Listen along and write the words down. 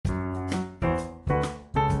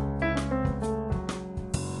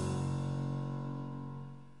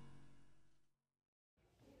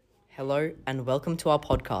Hello and welcome to our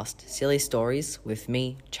podcast, Silly Stories, with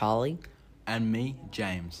me, Charlie. And me,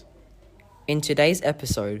 James. In today's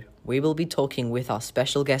episode, we will be talking with our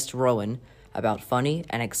special guest, Rowan, about funny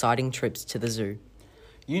and exciting trips to the zoo.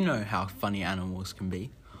 You know how funny animals can be.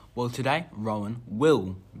 Well, today, Rowan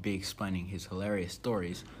will be explaining his hilarious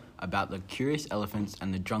stories about the curious elephants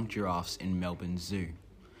and the drunk giraffes in Melbourne Zoo.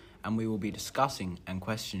 And we will be discussing and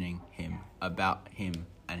questioning him about him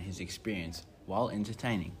and his experience while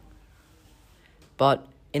entertaining. But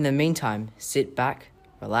in the meantime, sit back,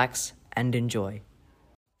 relax, and enjoy.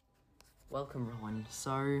 Welcome, Rowan.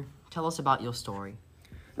 So, tell us about your story.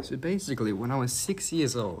 So basically, when I was 6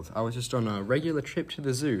 years old, I was just on a regular trip to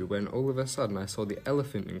the zoo when all of a sudden I saw the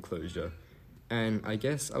elephant enclosure. And I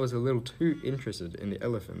guess I was a little too interested in the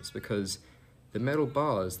elephants because the metal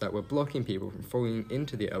bars that were blocking people from falling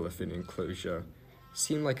into the elephant enclosure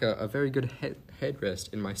seemed like a very good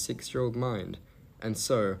headrest in my 6-year-old mind. And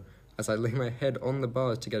so, as I lay my head on the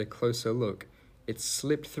bars to get a closer look, it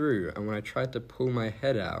slipped through, and when I tried to pull my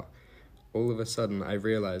head out, all of a sudden I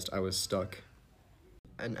realized I was stuck.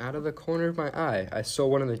 And out of the corner of my eye, I saw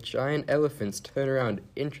one of the giant elephants turn around,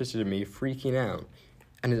 interested in me, freaking out.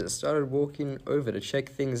 And as it started walking over to check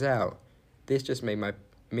things out, this just made my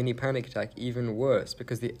mini panic attack even worse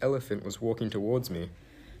because the elephant was walking towards me.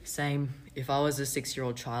 Same. If I was a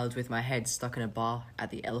 6-year-old child with my head stuck in a bar at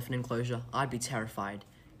the elephant enclosure, I'd be terrified.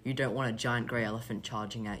 You don't want a giant grey elephant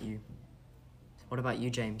charging at you. What about you,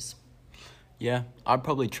 James? Yeah, I'd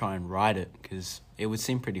probably try and ride it because it would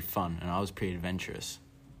seem pretty fun and I was pretty adventurous.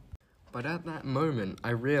 But at that moment, I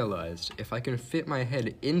realized if I can fit my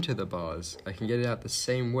head into the bars, I can get it out the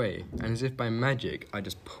same way. And as if by magic, I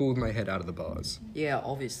just pulled my head out of the bars. Yeah,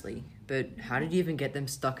 obviously. But how did you even get them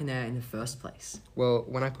stuck in there in the first place? Well,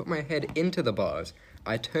 when I put my head into the bars,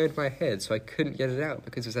 I turned my head so I couldn't get it out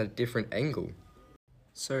because it was at a different angle.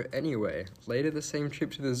 So anyway, later the same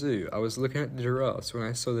trip to the zoo, I was looking at the giraffes when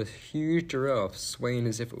I saw this huge giraffe swaying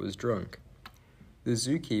as if it was drunk. The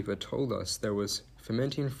zookeeper told us there was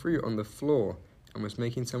fermenting fruit on the floor and was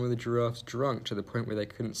making some of the giraffes drunk to the point where they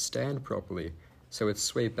couldn't stand properly, so it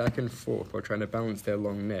swayed back and forth while trying to balance their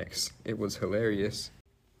long necks. It was hilarious.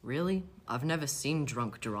 Really? I've never seen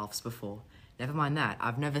drunk giraffes before. Never mind that,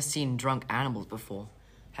 I've never seen drunk animals before.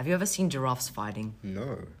 Have you ever seen giraffes fighting?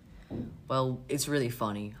 No. Well, it's really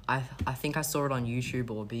funny. I think I saw it on YouTube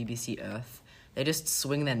or BBC Earth. They just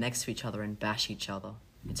swing their necks to each other and bash each other.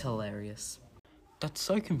 It's hilarious. That's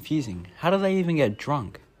so confusing. How do they even get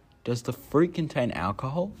drunk? Does the fruit contain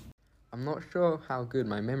alcohol? I'm not sure how good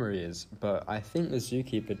my memory is, but I think the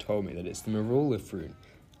zookeeper told me that it's the marula fruit,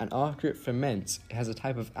 and after it ferments, it has a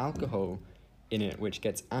type of alcohol in it which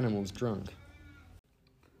gets animals drunk.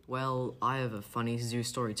 Well, I have a funny zoo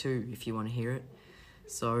story too, if you want to hear it.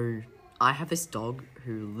 So, I have this dog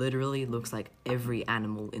who literally looks like every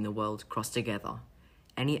animal in the world crossed together.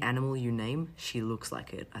 Any animal you name, she looks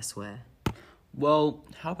like it, I swear. Well,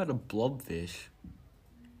 how about a blobfish?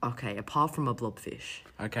 Okay, apart from a blobfish.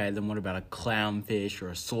 Okay, then what about a clownfish or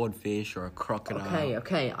a swordfish or a crocodile?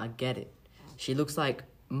 Okay, I get it. She looks like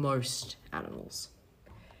most animals.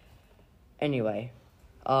 Anyway,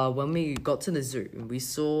 when we got to the zoo, we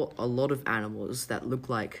saw a lot of animals that looked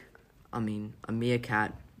like, a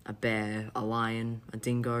meerkat, a bear, a lion, a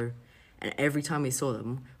dingo. And every time we saw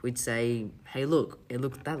them, we'd say, hey,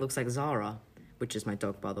 that looks like Zara, which is my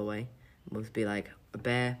dog, by the way. We'd be like, a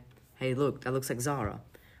bear, hey, look, that looks like Zara.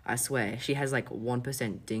 I swear, she has like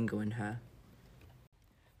 1% dingo in her.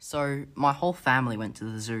 So, my whole family went to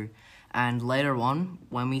the zoo, and later on,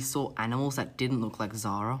 when we saw animals that didn't look like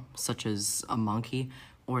Zara, such as a monkey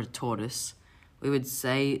or a tortoise, we would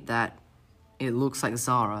say that it looks like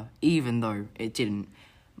Zara, even though it didn't.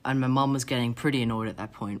 And my mum was getting pretty annoyed at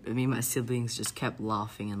that point, but me and my siblings just kept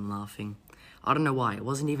laughing and laughing. I don't know why, it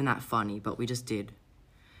wasn't even that funny, but we just did.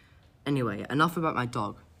 Anyway, enough about my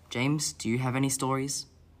dog. James, do you have any stories?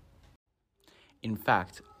 In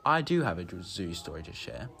fact, I do have a zoo story to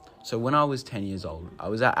share. So when I was 10 years old, I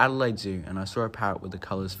was at Adelaide Zoo and I saw a parrot with the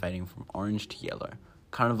colours fading from orange to yellow,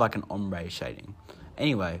 kind of like an ombre shading.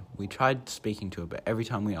 Anyway, we tried speaking to it, but every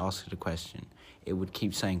time we asked it a question, it would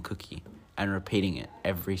keep saying cookie and repeating it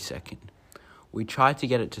every second. We tried to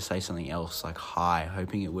get it to say something else, like hi,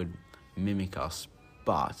 hoping it would mimic us,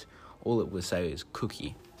 but all it would say is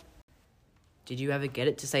cookie. Did you ever get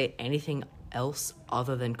it to say anything else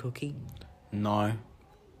other than cookie? No.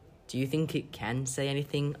 Do you think it can say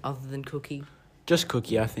anything other than cookie? Just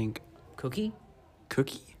cookie, I think. Cookie?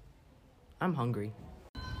 Cookie? I'm hungry.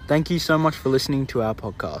 Thank you so much for listening to our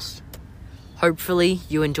podcast. Hopefully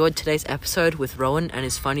you enjoyed today's episode with Rowan and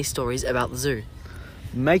his funny stories about the zoo.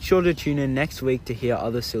 Make sure to tune in next week to hear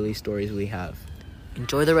other silly stories we have.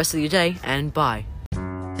 Enjoy the rest of your day and bye.